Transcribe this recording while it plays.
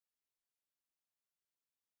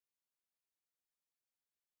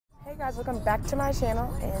Hey guys, welcome back to my channel,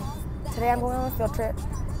 and today I'm going on a field trip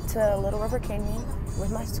to Little River Canyon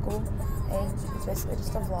with my school, and it's basically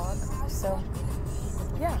just a vlog. So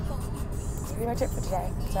yeah, that's pretty much it for today.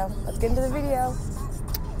 So let's get into the video.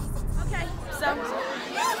 Okay, so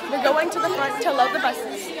we're going to the front to load the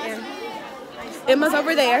buses, and Emma's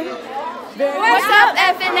over there. What's up,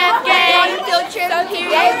 FNF gang? Field trip. So here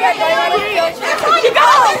you go.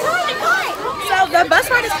 So the bus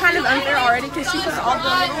ride is kind of unfair already because she puts all the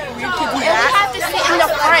weird kids in the back. You have to sit in the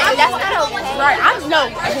front. That's not okay. Right, no.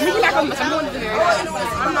 When we get back on the bus, I'm going to the very front.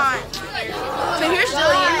 I'm not. So here's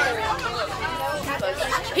Jillian.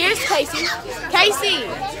 Here's Casey. Casey.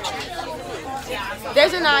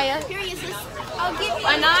 There's Anaya. Here you sis. I'll give you.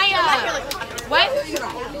 Anaya. What?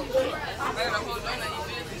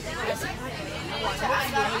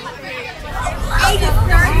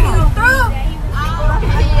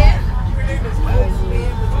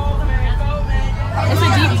 It's a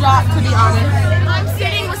deep drop, to be honest. I'm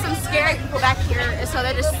sitting with some scared people back here, and so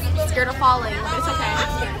they're just scared of falling, but it's okay.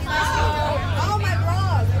 Oh my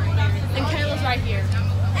God! And Kayla's right here.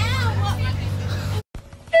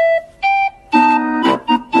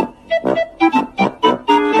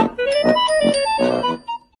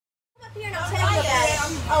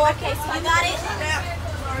 Oh, okay, so you got it?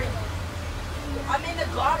 I'm in the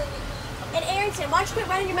garden. And Arrington, why don't you quit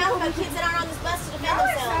running your mouth about kids that aren't on this bus to defend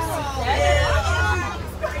themselves?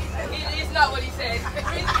 It's not what he said.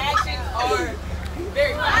 His actions are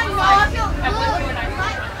very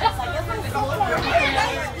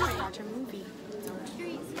Watch a movie.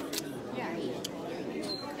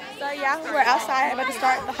 So yeah, we're outside, about to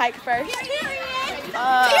start the hike first.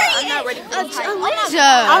 I'm not ready for the hike.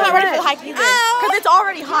 I'm not ready for the hike either, because it's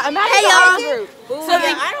already hot. Imagine the other group. So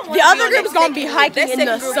the other group's gonna be hiking in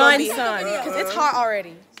the sun, because it's hot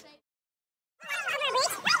already.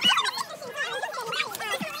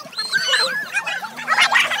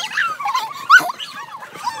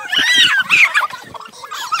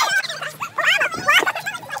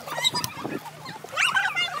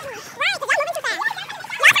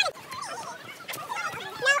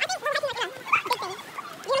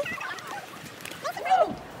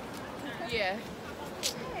 Yeah.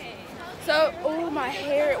 So, oh, my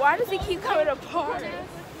hair. Why does it keep coming apart?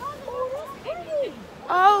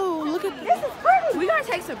 Oh, look at this. This is pretty. We gotta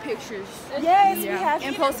take some pictures. Yes, we have to.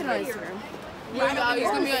 And post it on Instagram. Yeah, no, it's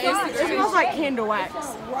gonna be on Instagram. It smells like candle wax.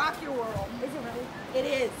 Rock your world. Is it really? It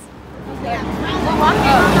is. Yeah. We're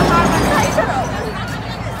walking on the hot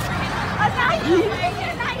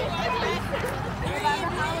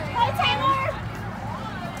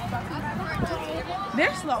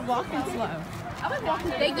They're slow, walking slow. I was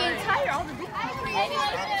walking. They get tired all the time.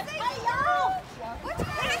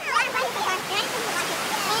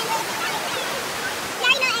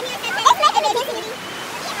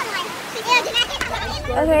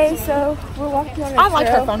 Okay, so we're walking on a trail. I like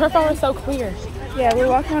her phone. Her phone is so clear. Yeah, we're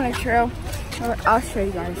walking on a trail. I'll show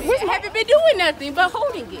you guys. We haven't been doing nothing but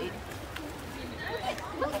holding it.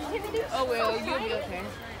 Oh well, you'll be okay.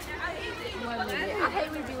 1 minute. I hate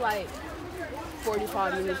when it be like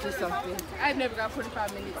 45 minutes or something. I've never got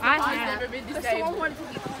 45 minutes. I've never been disabled.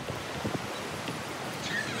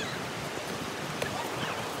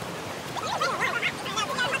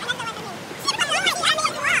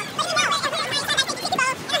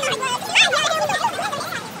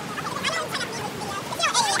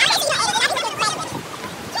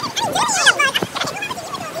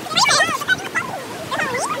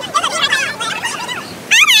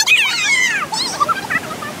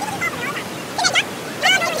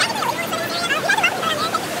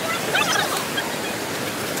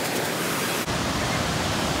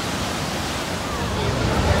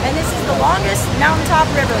 And this is the longest mountaintop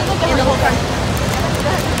river in the whole country.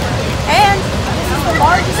 And this is the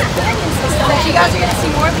largest canyon system. You guys are going to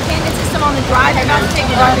see more of the canyon system on the drive. You're not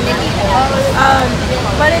taking it on the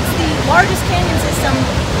but it's the largest canyon system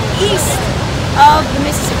east of the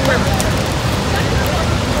Mississippi River.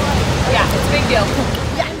 Yeah, it's a big deal.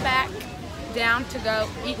 I'm back down to go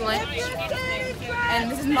eat lunch.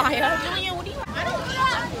 And this is Maya.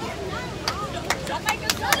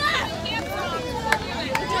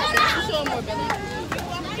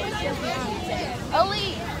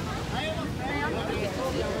 Ali.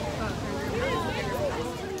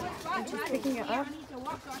 She's picking it up.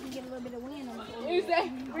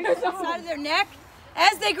 Side of their neck.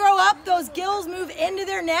 As they grow up, those gills move into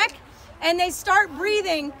their neck, and they start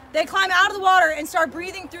breathing. They climb out of the water and start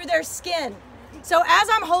breathing through their skin. So as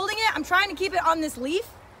I'm holding it, I'm trying to keep it on this leaf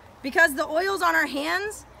because the oils on our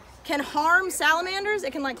hands can harm salamanders.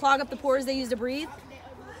 It can like clog up the pores they use to breathe.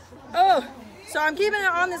 Oh, so I'm keeping it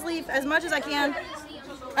on this leaf as much as I can.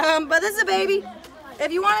 But this is a baby.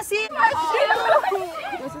 If you want to see it.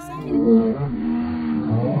 What's this say?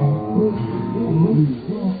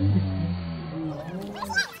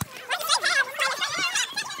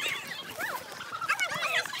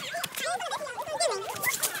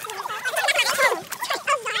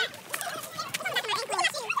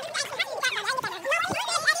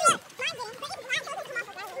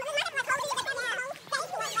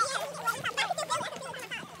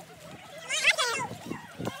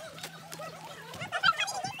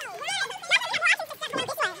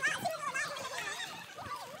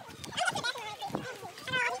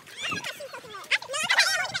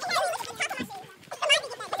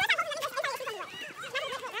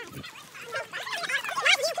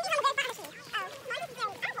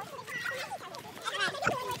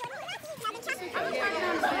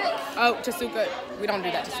 Oh, Tasuka. We don't do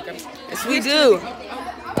that, Tasuka. Yes, we do.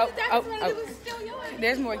 Oh.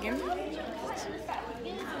 There's Morgan.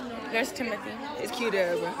 There's Timothy. It's cute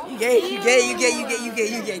there, bro. You gay.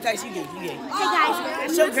 Tyson, you gay. Hey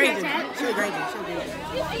guys, Show Granger.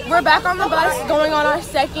 We're back on the bus, going on our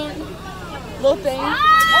second little thing.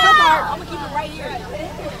 I'm gonna keep it right here.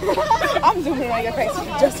 I'm zooming on your face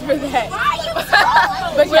just for that.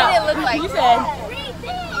 But yeah, what did it look like? You said.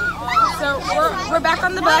 So we're back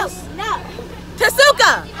on the bus.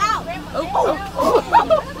 Tasuka! Oh.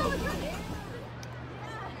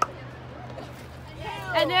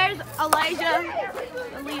 and there's Elijah.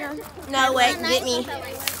 No way, get me.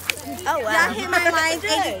 Oh wow. Y'all hit my lines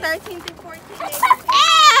ages 13 through 14.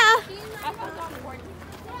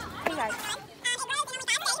 Hey guys.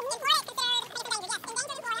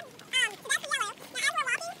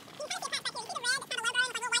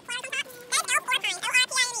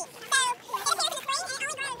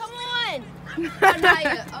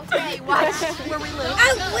 Okay, watch where we live.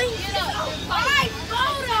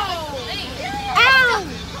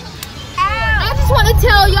 I just want to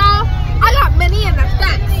tell y'all, I got money in the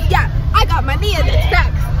stacks. Yeah, I got money in the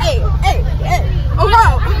stacks. Hey. Oh,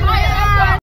 wow.